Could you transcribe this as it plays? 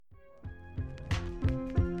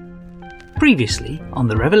Previously on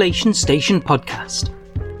the Revelation Station podcast.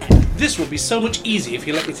 This would be so much easier if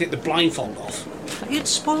you let me take the blindfold off. You'd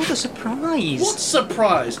spoil the surprise. What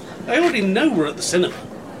surprise? I already know we're at the cinema.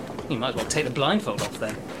 You might as well take the blindfold off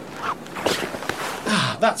then.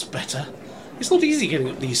 Ah, that's better. It's not easy getting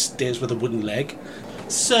up these stairs with a wooden leg.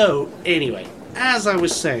 So, anyway, as I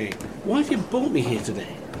was saying, why have you brought me here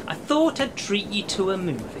today? I thought I'd treat you to a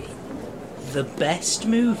movie. The best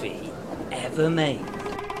movie ever made.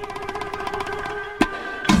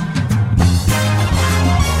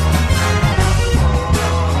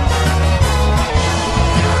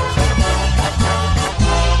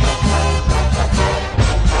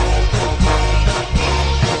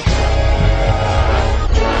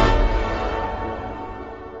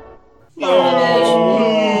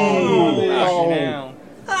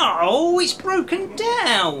 It's broken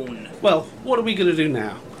down. Well, what are we going to do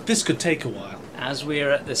now? This could take a while. As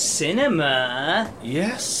we're at the cinema,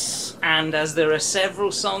 Yes? and as there are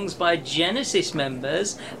several songs by Genesis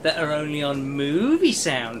members that are only on movie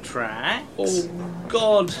soundtracks, Oh,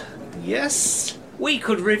 God. Yes? we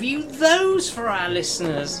could review those for our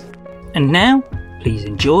listeners. And now, please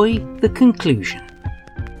enjoy the conclusion.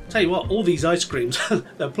 Tell you what, all these ice creams,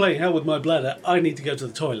 they're playing hell with my bladder. I need to go to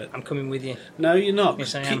the toilet. I'm coming with you. No, you're not.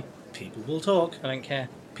 Yes, I am. People will talk. I don't care.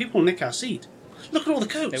 People will nick our seat. Look at all the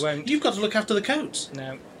coats. They won't. You've got to look after the coats.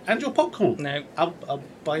 No, And your popcorn. no, I'll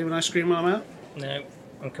buy you an ice cream when I'm out. no.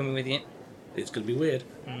 I'm coming with you. It's going to be weird.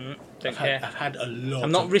 Don't care. I've had a lot.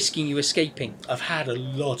 I'm not risking you escaping. I've had a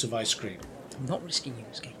lot of ice cream. I'm not risking you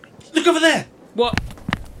escaping. Look over there. What?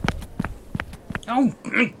 Oh,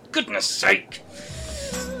 my goodness sake.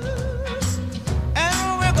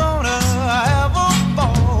 And we're gonna have a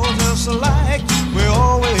ball just like we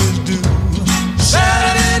always do.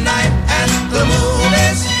 Saturday night at the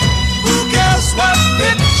movies. Who cares what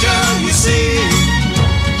picture you see?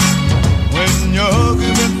 When you're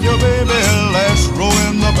hugging with your baby, let's roll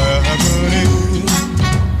in the balcony.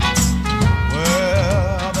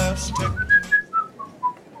 Well, that's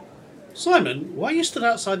Simon, why are you stood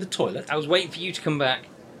outside the toilet? I was waiting for you to come back.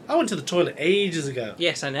 I went to the toilet ages ago.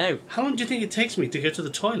 Yes, I know. How long do you think it takes me to go to the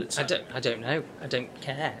toilet, Simon? I don't know. I don't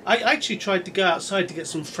care. I actually tried to go outside to get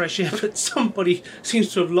some fresh air, but somebody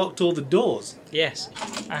seems to have locked all the doors. Yes,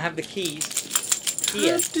 I have the keys How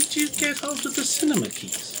here. did you get hold of the cinema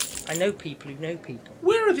keys? I know people who know people.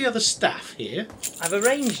 Where are the other staff here? I've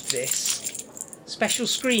arranged this special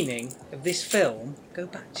screening of this film. Go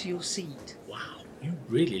back to your seat. Wow, you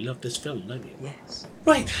really love this film, don't you? Yes.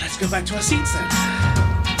 Right, let's go back to our seats then.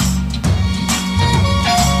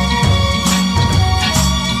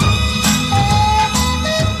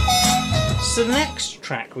 So the next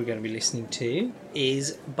track we're going to be listening to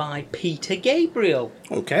is by Peter Gabriel.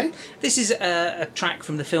 Okay, This is a track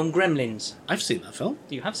from the film Gremlins. I've seen that film.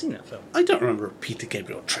 You have seen that film? I don't remember a Peter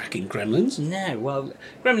Gabriel track in Gremlins. No. Well,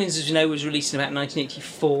 Gremlins, as you know, was released in about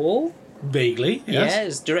 1984. Vaguely, yes. Yeah,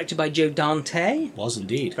 it's directed by Joe Dante. Was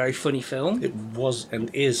indeed. Very funny film. It was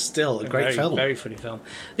and is still a great very, film. Very funny film.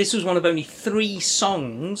 This was one of only 3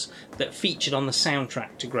 songs that featured on the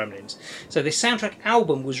soundtrack to Gremlins. So this soundtrack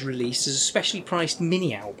album was released as a specially priced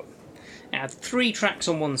mini album. It had 3 tracks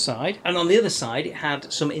on one side, and on the other side it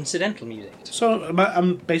had some incidental music. So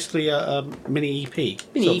I'm basically a mini EP. Mini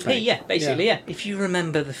sort EP, of thing. yeah, basically, yeah. If you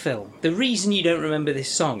remember the film, the reason you don't remember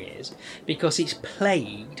this song is because it's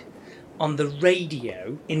played on the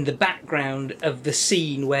radio in the background of the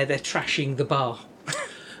scene where they're trashing the bar.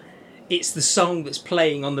 It's the song that's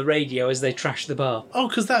playing on the radio as they trash the bar. Oh,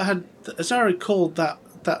 because that had, as I recall, that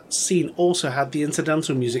scene also had the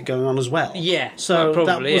incidental music going on as well. Yeah, So well, that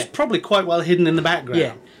probably, was yeah. probably quite well hidden in the background.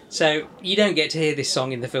 Yeah. So you don't get to hear this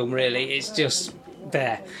song in the film, really. It's just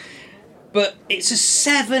there. But it's a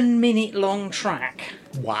 7-minute long track.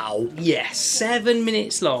 Wow. Yes, 7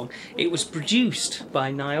 minutes long. It was produced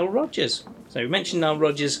by Nile Rodgers. So we mentioned Nile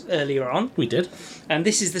Rodgers earlier on. We did. And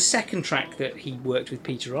this is the second track that he worked with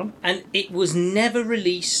Peter on. And it was never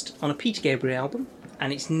released on a Peter Gabriel album.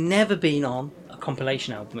 And it's never been on a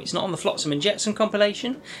compilation album. It's not on the Flotsam and Jetsam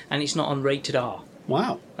compilation. And it's not on Rated R.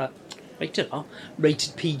 Wow. Rated R?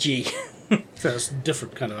 Rated PG. That's a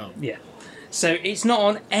different kind of album. Yeah. So it's not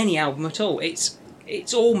on any album at all. It's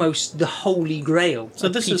almost the holy grail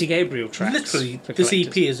of this Peter is Gabriel tracks. Literally, for this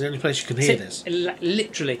collectors. EP is the only place you can hear this.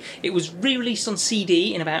 Literally. It was re-released on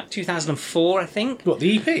CD in about 2004, I think. What,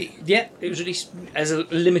 the EP? Yeah, it was released as a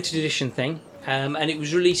limited edition thing. And it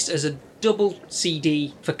was released as a double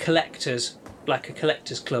CD for collectors like a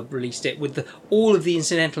collector's club released it with all of the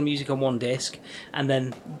incidental music on one disc and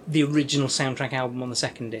then the original soundtrack album on the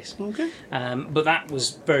second disc. Okay. But that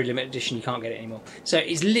was very limited edition. You can't get it anymore. So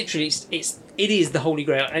it's literally it's It is the Holy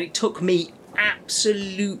Grail, and it took me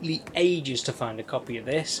absolutely ages to find a copy of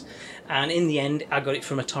this, and in the end I got it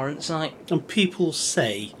from a torrent site. And people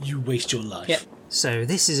say you waste your life. Yep. So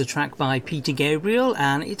this is a track by Peter Gabriel,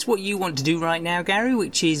 and it's what you want to do right now, Gary,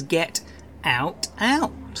 which is get out.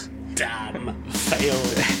 Damn,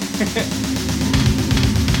 failed.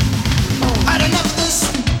 Had enough of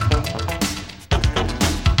this.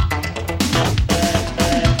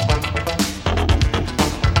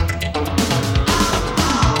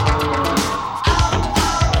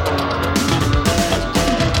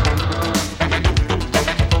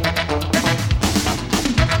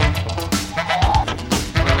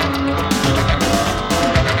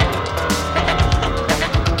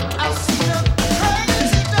 I've seen a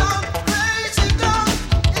crazy dog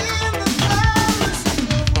in the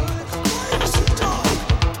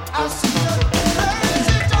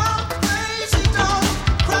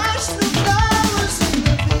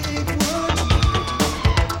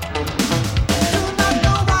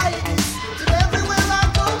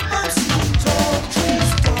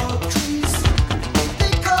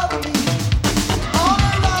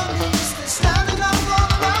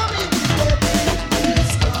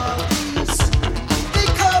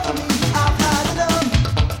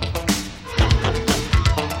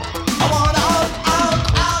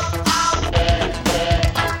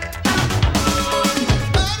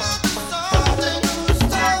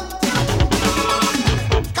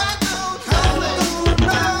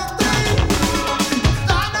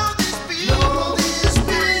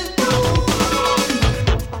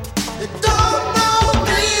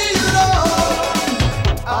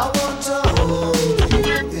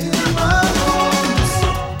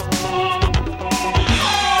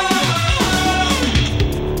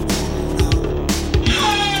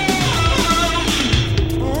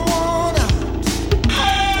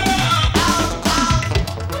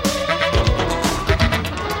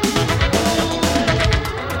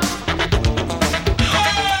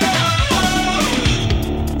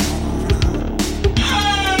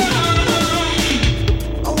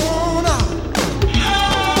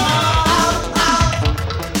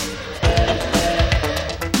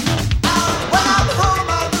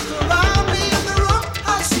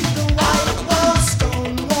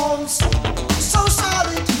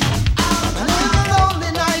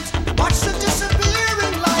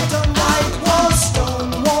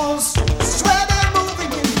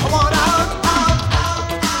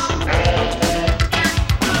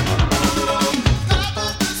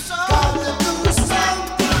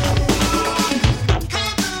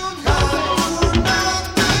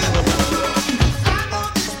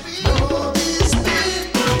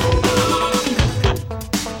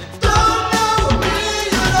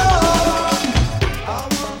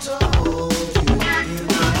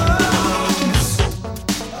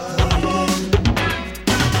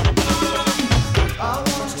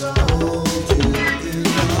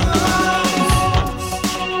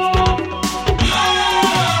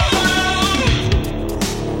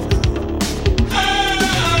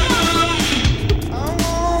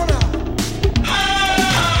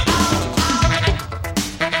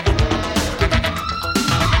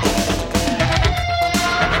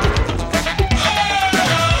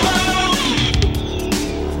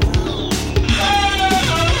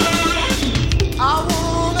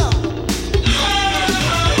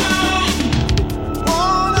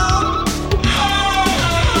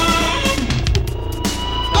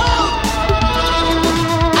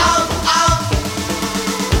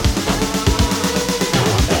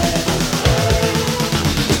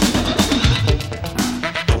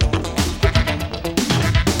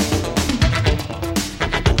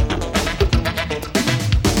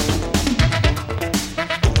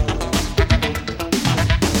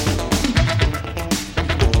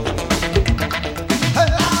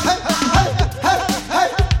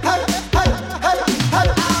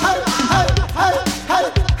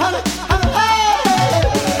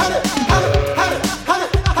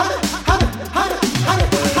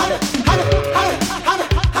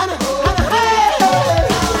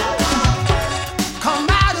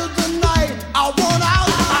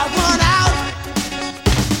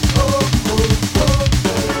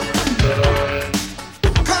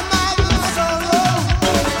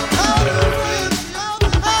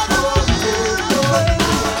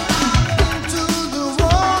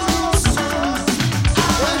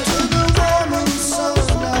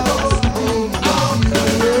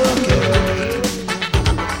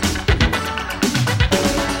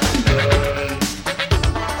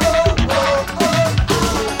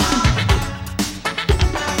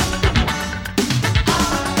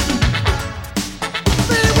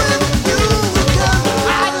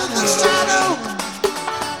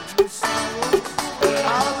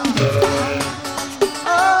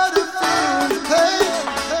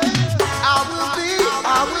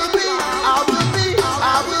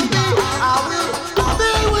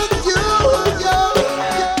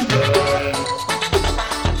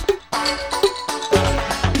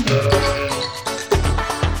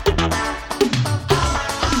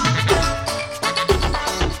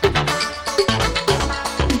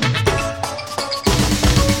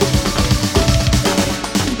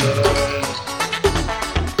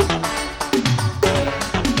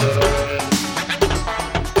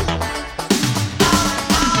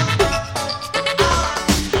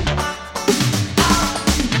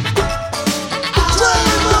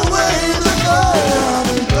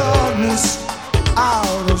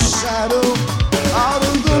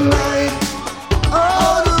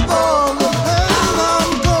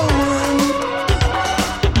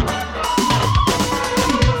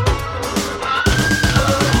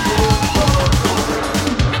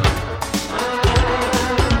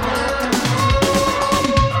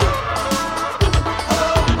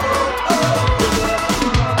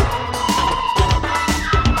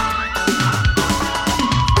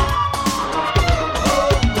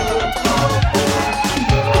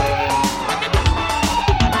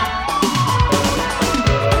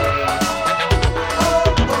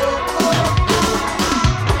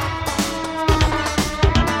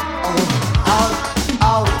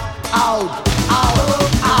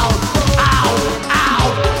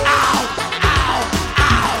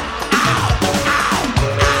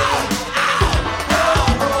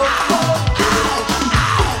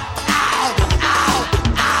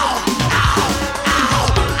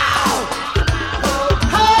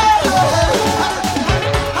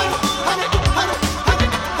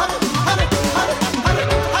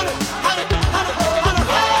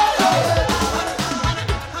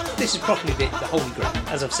this is probably the holy grail,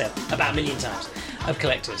 as I've said about a million times, of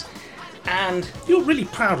collectors. And You're really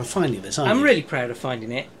proud of finding this, aren't you? I'm really proud of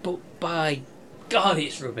finding it, but by God,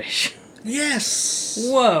 it's rubbish. Yes.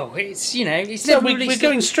 Whoa, it's, you know, it's So never we're released.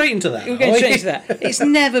 going straight into that. We're are going we? straight into that. It's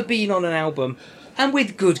never been on an album, and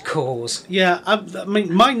with good cause. Yeah, I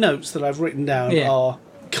mean, my notes that I've written down Yeah. are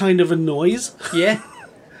kind of a noise. Yeah,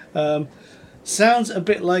 Sounds a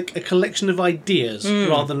bit like a collection of ideas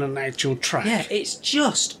rather than an actual track. yeah, it's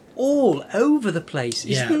just all over the place.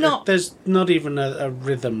 It's Yeah, not. there's not even a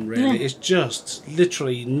rhythm really. Yeah. It's just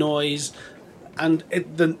literally noise, and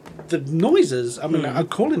the noises. I mean, I'm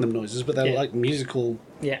calling them noises, but they're Yeah. like musical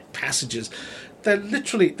Yeah, passages. They're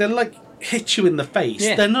like hit you in the face.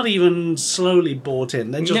 Yeah. They're not even slowly brought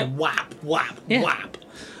in. They're just No. whap, whap, Yeah. whap,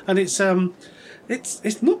 and it's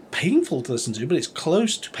not painful to listen to, but it's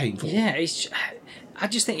close to painful. yeah. I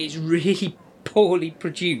just think it's really poorly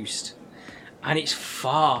produced, and it's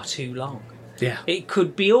far too long. Yeah. It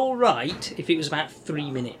could be all right if it was about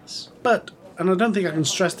 3 minutes. But, and I don't think I can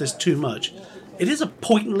stress this too much, it is a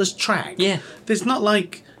pointless track. Yeah. There's not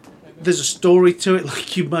like there's a story to it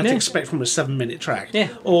like you might Yeah. expect from a 7-minute track. Yeah.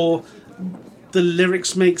 Or the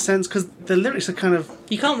lyrics make sense, because the lyrics are kind of,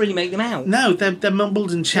 You can't really make them out. no, they're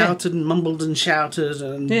mumbled and shouted and mumbled and shouted,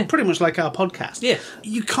 and Yeah. pretty much like our podcast. Yeah.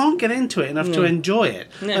 You can't get into it enough to enjoy it.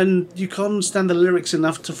 Yeah. And you can't understand the lyrics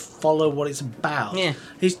enough to follow what it's about. Yeah.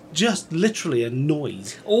 It's just literally a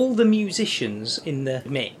noise. All the musicians in the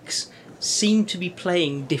mix seem to be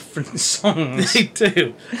playing different songs. They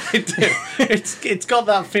do. They do. It's got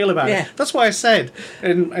that feel about Yeah. it. That's why I said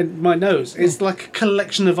in my notes, it's like a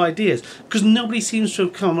collection of ideas, because nobody seems to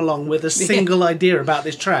have come along with a single idea about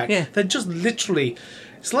this track. Yeah. They're just literally.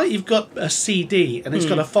 It's like you've got a CD and it's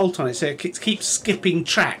got a fault on it, so it keeps skipping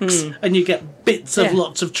tracks, and you get bits of Yeah.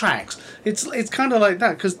 lots of tracks. It's kind of like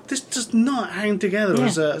that, because this does not hang together Yeah.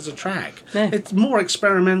 as a track. No. It's more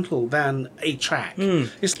experimental than a track.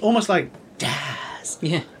 It's almost like jazz.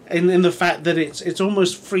 Yeah. In the fact that it's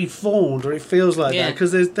almost free formed, or it feels like that, Yeah.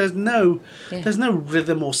 because there's no Yeah. there's no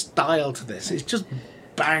rhythm or style to this. It's just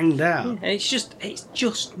banged out. And it's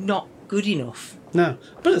just not good enough. No,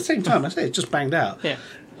 but at the same time, I say it's just banged out. Yeah.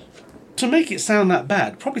 To make it sound that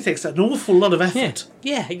bad probably takes an awful lot of Yeah. effort.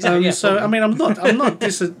 Yeah, exactly. Yeah, So I probably. mean, I'm not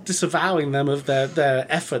disavowing them of their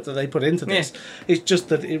effort that they put into this. It's just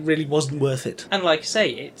that it really wasn't worth it. And like I say,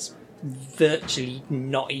 it's virtually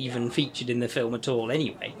not even featured in the film at all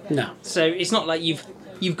anyway. No. So it's not like you've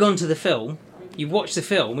gone to the film, you've watched the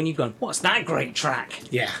film, and you've gone, what's that great track?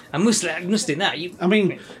 Yeah. And must in that you. I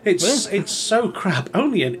mean, it's Well. so crap.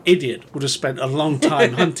 Only an idiot would have spent a long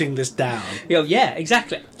time hunting this down. Oh, yeah,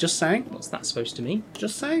 exactly. Just saying. What's that supposed to mean?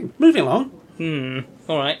 Just saying. Moving along.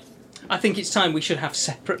 All right. I think it's time we should have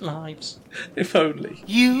separate lives. If only.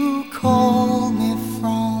 You call me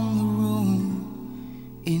from the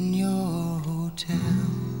room in your hotel,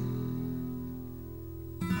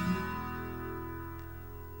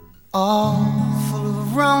 all full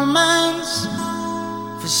of romance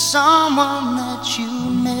for someone that you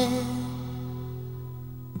met,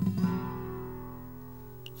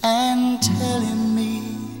 and telling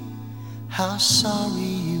me how sorry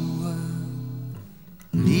you were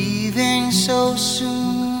leaving so soon,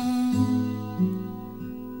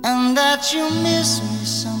 and that you miss me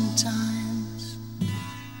sometimes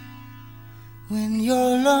when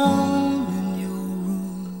you're alone in your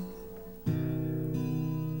room.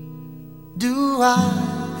 Do I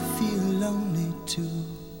feel lonely too?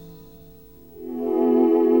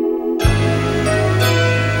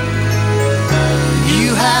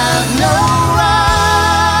 You have no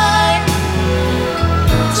right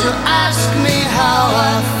to ask me how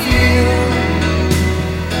I feel.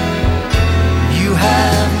 You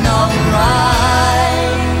have no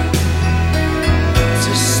right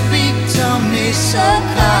to speak to me so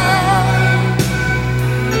kind.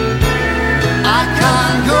 I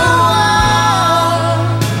can't go on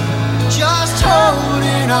just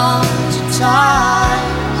holding on to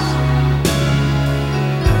ties.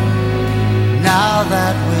 Now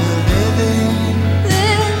that we're living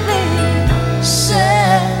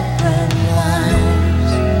separate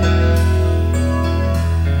lives.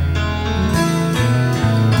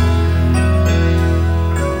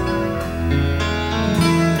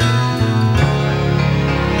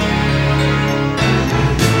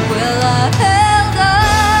 Well, I held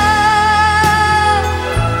on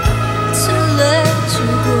to let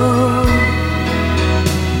you go,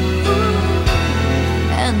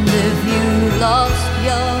 and if you lost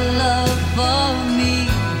your love for me,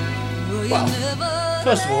 will you Well, never?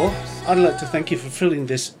 First of all, I'd like to thank you for filling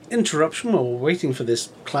this interruption while we're waiting for this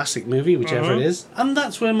classic movie, whichever it is. And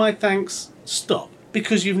that's where my thanks stop.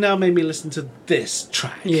 because you've now made me listen to this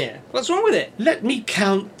track. Yeah. What's wrong with it? Let me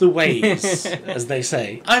count the ways, as they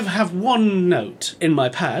say. I have one note in my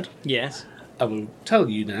pad. Yes. I will tell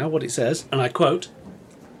you now what it says, and I quote,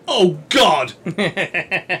 "Oh, God!"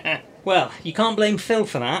 Well, you can't blame Phil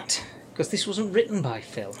for that, because this wasn't written by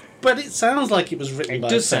Phil. But it sounds like it was written by It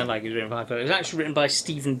does Phil. sound like it was written by Phil. It was actually written by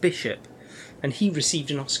Stephen Bishop, and he received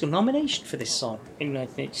an Oscar nomination for this song in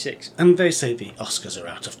 1986. And they say the Oscars are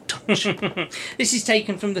out of touch. This is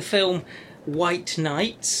taken from the film White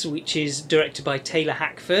Knights, which is directed by Taylor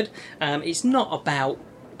Hackford. It's not about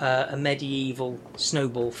a medieval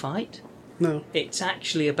snowball fight. No. It's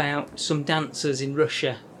actually about some dancers in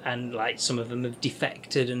Russia, and like some of them have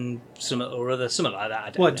defected and something like that. I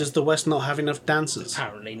don't What, know. does the West not have enough dancers?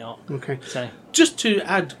 Apparently not. Okay. So Just to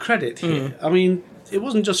add credit here, I mean, it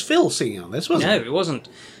wasn't just Phil singing on this, was no, it? it wasn't.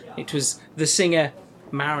 It was the singer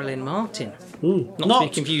Marilyn Martin. Not to be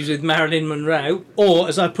Not, confused with Marilyn Monroe. or,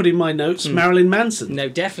 as I put in my notes, Marilyn Manson. No,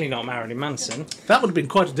 definitely not Marilyn Manson. That would have been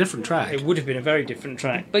quite a different track. It would have been a very different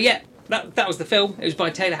track. But yeah, that was the film. It was by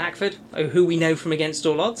Taylor Hackford, who we know from Against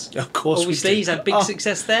All Odds. Of course we Obviously, do. he's had big Oh,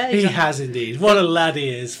 success there. He has indeed. What a lad he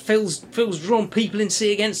is. Phil's drawn people in to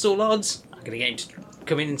see Against All Odds. I'm going to get him to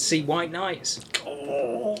come in and see White Knights.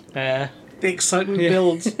 Oh, Uh, the excitement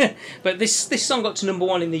builds. but this song got to number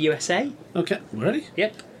 1 in the USA. Okay, ready?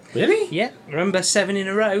 Yep. Really? Yeah. Remember 7 in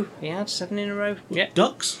a row? He had 7 in a row. Yep.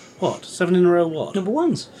 Ducks? What? 7 in a row what? Number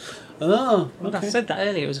 1s. Oh, Well, I okay. said that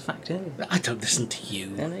earlier. It was a fact earlier. I don't listen to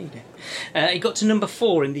you. I know you do. It got to number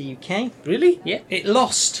 4 in the UK. Really? Yeah. It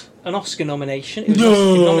lost an Oscar nomination. It was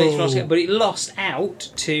No. nominated for an Oscar, but it lost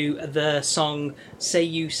out to the song "Say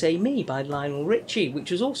You Say Me" by Lionel Richie,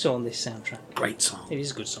 which was also on this soundtrack. Great song. It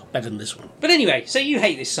is a good song. Better than this one. But anyway, so you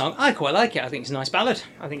hate this song. I quite like it. I think it's a nice ballad.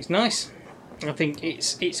 I think it's nice. I think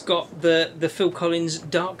it's got the Phil Collins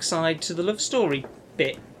dark side to the love story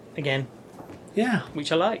bit again, Yeah.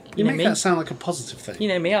 which I like. You know make me. that sound like a positive thing. You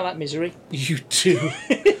know me. I like misery. You do.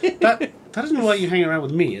 that isn't why you hang around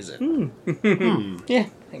with me, is it? Yeah.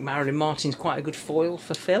 I think Marilyn Martin's quite a good foil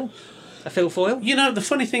for Phil. A Phil foil. You know, the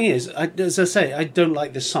funny thing is, as I say, I don't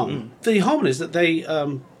like this song. The harmonies that they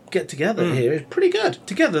get together here is pretty good.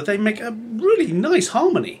 Together, they make a really nice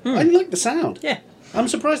harmony. I like the sound. Yeah. I'm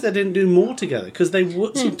surprised they didn't do more together, because they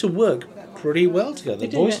seem to work pretty well together,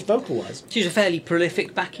 do, voice yeah. vocal-wise. She's a fairly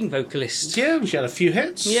prolific backing vocalist. Yeah, she had a few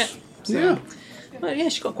hits. Yeah. So- Yeah. Well, yeah,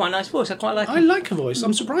 she's got quite a nice voice. I quite like I her. like her voice.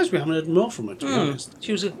 I'm surprised we haven't heard more from her, to be honest.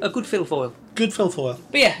 She was a good Phil foil. Good Phil Foyle.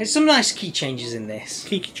 But yeah, there's some nice key changes in this.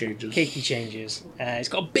 Kiki changes. Key changes. It's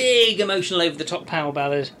got a big emotional over-the-top power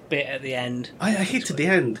ballad bit at the end. I hated the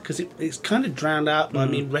end, because it's kind of drowned out by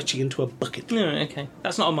me retching into a bucket. No, okay.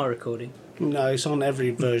 That's not on my recording. No, it's on every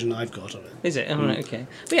version I've got of it. Is it? Oh, right, okay.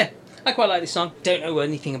 But yeah, I quite like this song. Don't know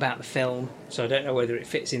anything about the film, so I don't know whether it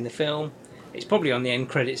fits in the film. It's probably on the end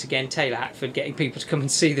credits again. Taylor Hackford getting people to come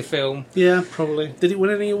and see the film. Yeah, probably. Did it win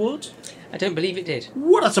any awards? I don't believe it did.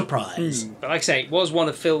 What a surprise! But like I say, it was one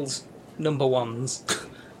of Phil's number 1s.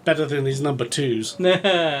 Better than his number 2s.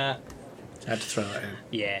 Yeah, Had to throw it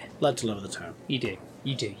in. Like to love the town. you do.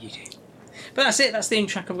 You do. But that's it. That's the only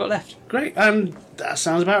track I've got left. Great, and that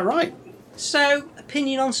sounds about right. So,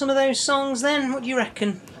 opinion on some of those songs then? What do you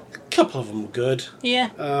reckon? A couple of them were good. Yeah.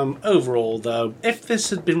 Overall, though, if this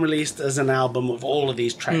had been released as an album of all of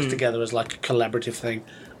these tracks together as like a collaborative thing,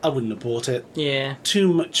 I wouldn't have bought it. Yeah.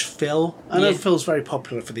 Too much Phil. I know Yeah. Phil's very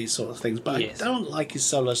popular for these sort of things, but Yes. I don't like his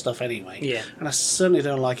solo stuff anyway. Yeah. And I certainly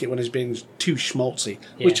don't like it when he's being too schmaltzy,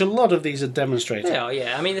 Yeah. which a lot of these are demonstrated. They are,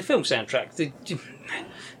 yeah. I mean, the film soundtracks,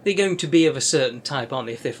 they're going to be of a certain type, aren't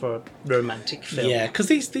they, if they're for a romantic film? Yeah, because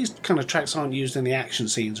these kind of tracks aren't used in the action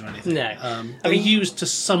scenes or anything. No. They're I mean- used to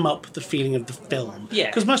sum up the feeling of the film. Yeah.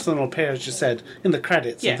 Because most of them will appear, as you said, in the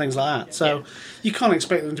credits Yeah. and things like that. So Yeah. you can't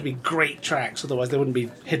expect them to be great tracks, otherwise they wouldn't be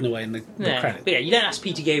hidden away in the No. credits. But yeah, you don't ask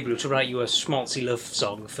Peter Gabriel to write you a schmaltzy love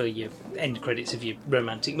song for your end credits of your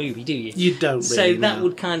romantic movie, do you? You don't So really, that no.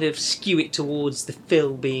 would kind of skew it towards the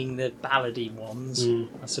Phil being the ballady ones,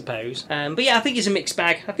 I suppose. But yeah, I think it's a mixed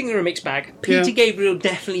bag. I think they're a mixed bag. Peter Yeah. Gabriel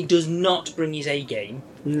definitely does not bring his A game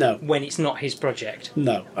No. when it's not his project.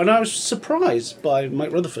 No. And I was surprised by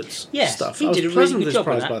Mike Rutherford's Yes, stuff. he I was did a really pleasantly good job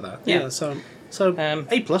on surprised by that. that. Yeah. Yeah, so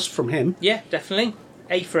A+ from him. Yeah, definitely.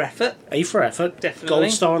 A for effort. A for effort. Definitely.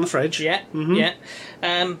 Gold star on the fridge. Yeah, yeah.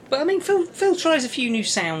 But I mean, Phil tries a few new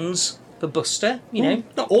sounds for Buster. You know,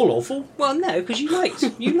 not All awful. well, no, because you liked I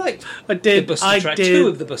the did. Buster I track, did. 2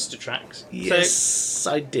 of the Buster tracks. Yes,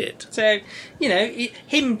 I did. So you know,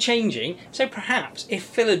 him changing. So perhaps if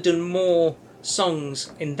Phil had done more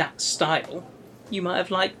songs in that style, you might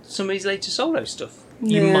have liked some of his later solo stuff.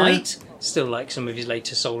 You Yeah. might still like some of his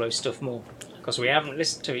later solo stuff more. Because we haven't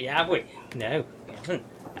listened to it yet, have we? No, we haven't.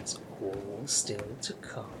 That's all still to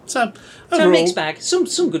come. So, So overall, mixed bag. Some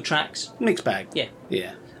good tracks. mixed bag. Yeah.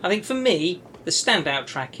 Yeah. I think for me, the standout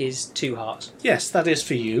track is Two Hearts. Yes, that is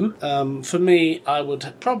for you. For me, I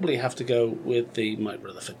would probably have to go with the Mike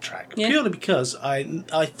Rutherford track. Yeah. Purely because I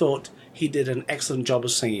thought he did an excellent job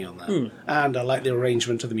of singing on that. And I like the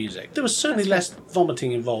arrangement of the music. There was certainly less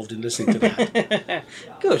vomiting involved in listening to that.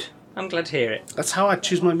 Good. I'm glad to hear it. That's how I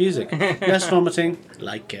choose my music. Less vomiting,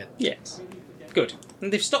 like it. Yes. Good.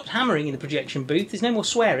 And they've stopped hammering in the projection booth. There's no more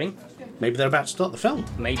swearing. Maybe they're about to start the film.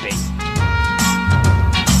 Maybe.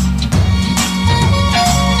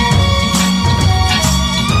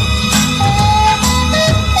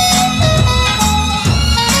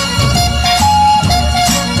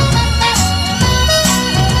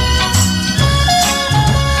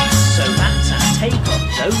 So that's our take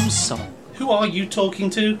on those songs. Who are you talking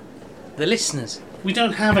to? The listeners. We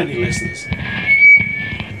don't have any listeners.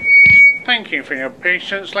 Thank you for your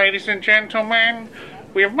patience, ladies and gentlemen.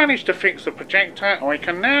 We have managed to fix the projector and we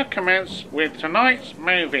can now commence with tonight's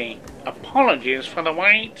movie. Apologies for the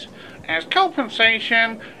wait. As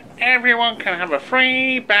compensation, everyone can have a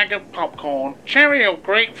free bag of popcorn, cherry or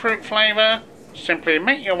grapefruit flavour. Simply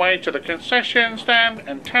make your way to the concession stand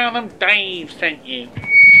and tell them Dave sent you.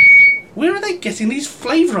 Where are they getting these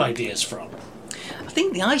flavour ideas from? I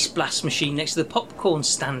think the ice blast machine next to the popcorn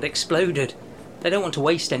stand exploded. They don't want to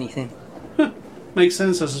waste anything. Makes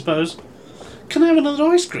sense, I suppose. Can I have another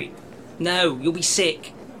ice cream? No, you'll be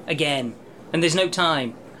sick. Again. And there's no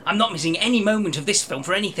time. I'm not missing any moment of this film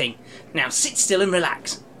for anything. Now sit still and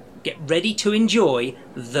relax. Get ready to enjoy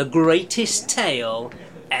the greatest tale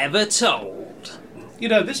ever told. You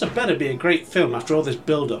know, this had better be a great film after all this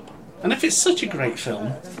build-up. And if it's such a great film,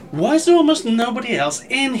 why is there almost nobody else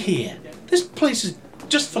in here? This place is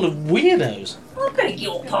just full of weirdos. I beg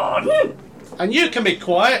your pardon. And you can be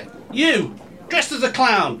quiet. You, dressed as a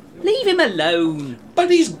clown. Leave him alone.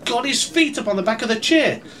 But he's got his feet up on the back of the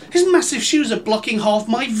chair. His massive shoes are blocking half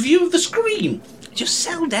my view of the screen. Just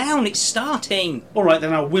settle down, it's starting. All right,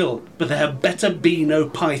 then I will, but there had better be no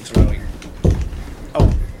pie throwing.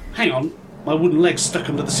 Oh, hang on. My wooden leg's stuck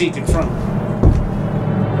under the seat in front.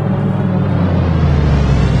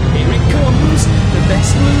 Here it comes, the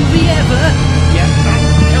best movie ever. Yeah,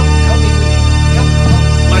 help me with it. Help.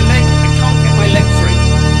 My leg, I can't get my leg free.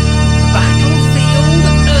 Battlefield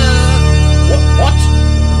Earth. What?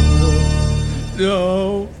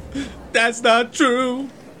 No, that's not true.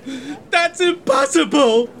 That's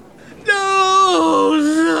impossible.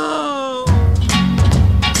 No.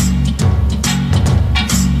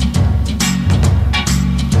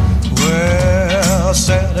 Well,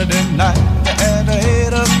 Saturday night at 8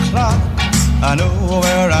 o'clock, I know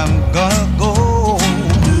where I'm gonna go.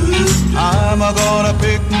 I'm gonna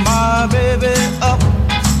pick my baby up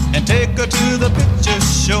and take her to the picture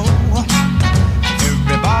show.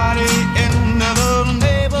 Everybody in the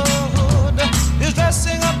neighborhood is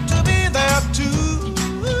dressing up to be there too.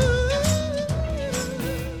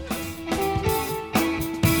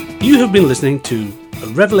 You have been listening to a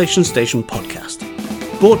Revelation Station podcast,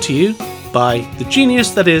 brought to you by the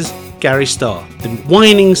genius that is Gary Starr. The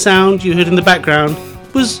whining sound you heard in the background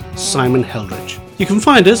was Simon Heldridge. You can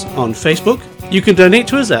find us on Facebook. You can donate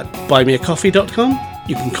to us at buymeacoffee.com.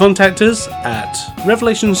 You can contact us at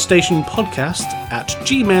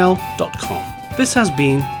revelationstationpodcast@gmail.com. This has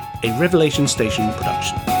been a Revelation Station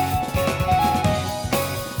production.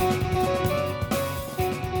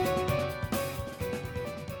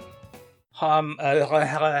 I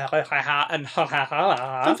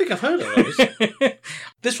don't think I've heard of those.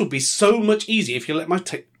 This would be so much easier if you let my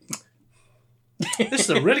tape. This is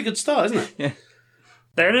a really good start, isn't it?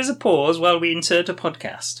 There is a pause while we insert a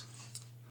podcast.